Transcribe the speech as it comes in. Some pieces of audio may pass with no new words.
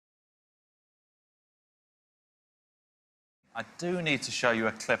I do need to show you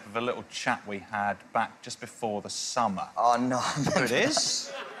a clip of a little chat we had back just before the summer. Oh, no. Here it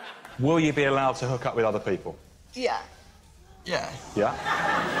is. Will you be allowed to hook up with other people? Yeah. Yeah.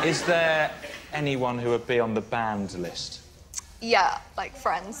 Yeah? Is there anyone who would be on the banned list? Yeah, like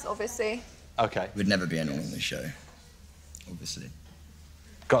friends, obviously. OK. Would never be anyone on the show, obviously.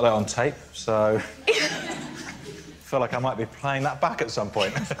 Got that on tape, so... feel like I might be playing that back at some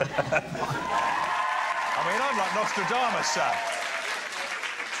point. I mean, I'm like Nostradamus, Sam.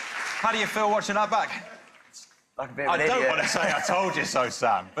 How do you feel watching that back? Like a bit of an I don't idiot. want to say I told you so,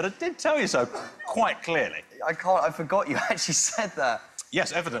 Sam, but I did tell you so quite clearly. I forgot you actually said that.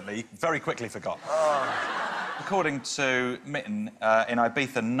 Yes, evidently, very quickly forgot. Oh. According to Mitten, in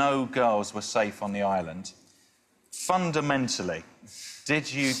Ibiza, no girls were safe on the island. Fundamentally,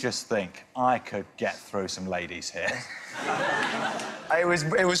 did you just think, I could get through some ladies here? It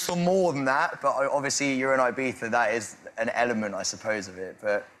was for more than that, but obviously you're in Ibiza, that is an element, I suppose, of it,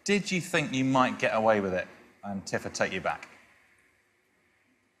 but... Did you think you might get away with it and Tiff would take you back?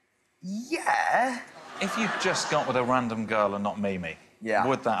 Yeah. If you'd just got with a random girl and not Mimi, yeah,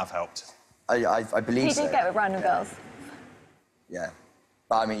 would that have helped? I believe so. He did get with random girls. Yeah.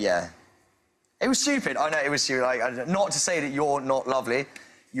 But, I mean, yeah. It was stupid. I know it was stupid. Like, not to say that you're not lovely.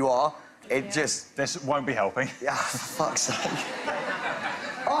 You are. It just... This won't be helping. Yeah, for fuck's sake.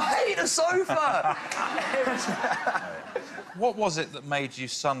 I hate the sofa! What was it that made you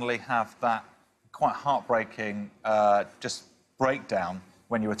suddenly have that quite heartbreaking just breakdown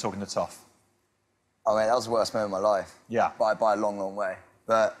when you were talking to Toff? Oh, man, that was the worst moment of my life. Yeah. By a long, long way.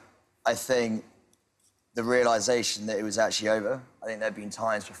 But I think the realisation that it was actually over, I think there'd been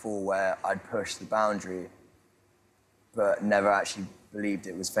times before where I'd pushed the boundary but never actually believed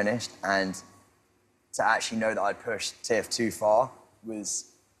it was finished, and to actually know that I'd pushed Tiff too far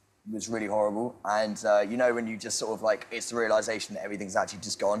was really horrible. And you know when you just sort of like, it's the realisation that everything's actually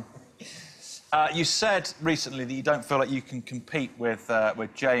just gone. You said recently that you don't feel like you can compete with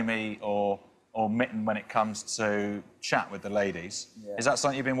Jamie or Mitten when it comes to chat with the ladies. Yeah. Is that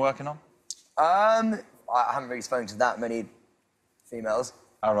something you've been working on? I haven't really spoken to that many females.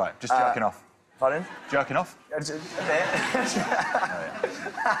 All right, just jerking off. Pardon? Jerking off? A bit.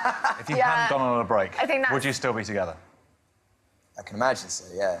 If you hadn't gone on a break, I think would you still be together? I can imagine so,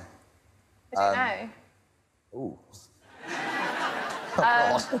 yeah. I don't know. Ooh.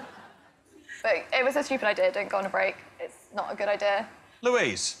 Oh, God. But it was a stupid idea. Don't go on a break. It's not a good idea.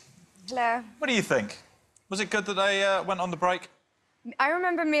 Louise. Hello. What do you think? Was it good that they went on the break? I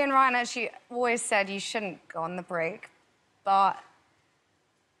remember me and Ryan actually always said you shouldn't go on the break, but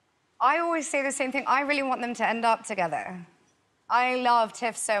I always say the same thing. I really want them to end up together. I love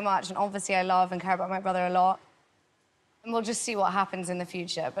Tiff so much, and obviously I love and care about my brother a lot. And we'll just see what happens in the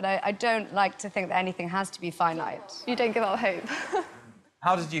future. But I don't like to think that anything has to be finite. You don't give up hope.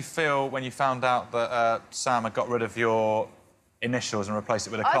 How did you feel when you found out that Sam had got rid of your initials and replaced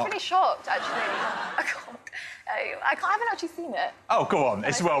it with a cock? I was really shocked, actually. A cock. I haven't actually seen it. Oh, go on.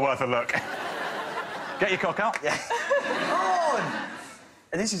 It's well worth a look. Get your cock out. Yeah. Come on!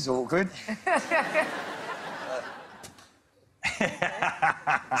 This is awkward.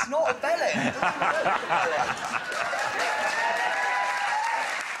 It's not a belly. It doesn't work with a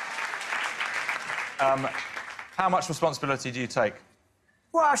belly. How much responsibility do you take?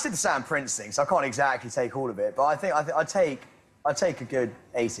 Well, I did the Sam Prince thing, so I can't exactly take all of it, but I think I'd take a good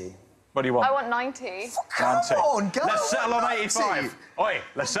 80. What do you want? I want 90. Come 90. on, go! Let's settle on 85. Oi,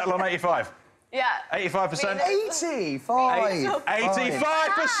 let's settle on 85. Yeah. 85%? 80, fine.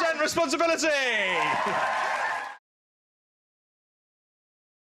 85% responsibility!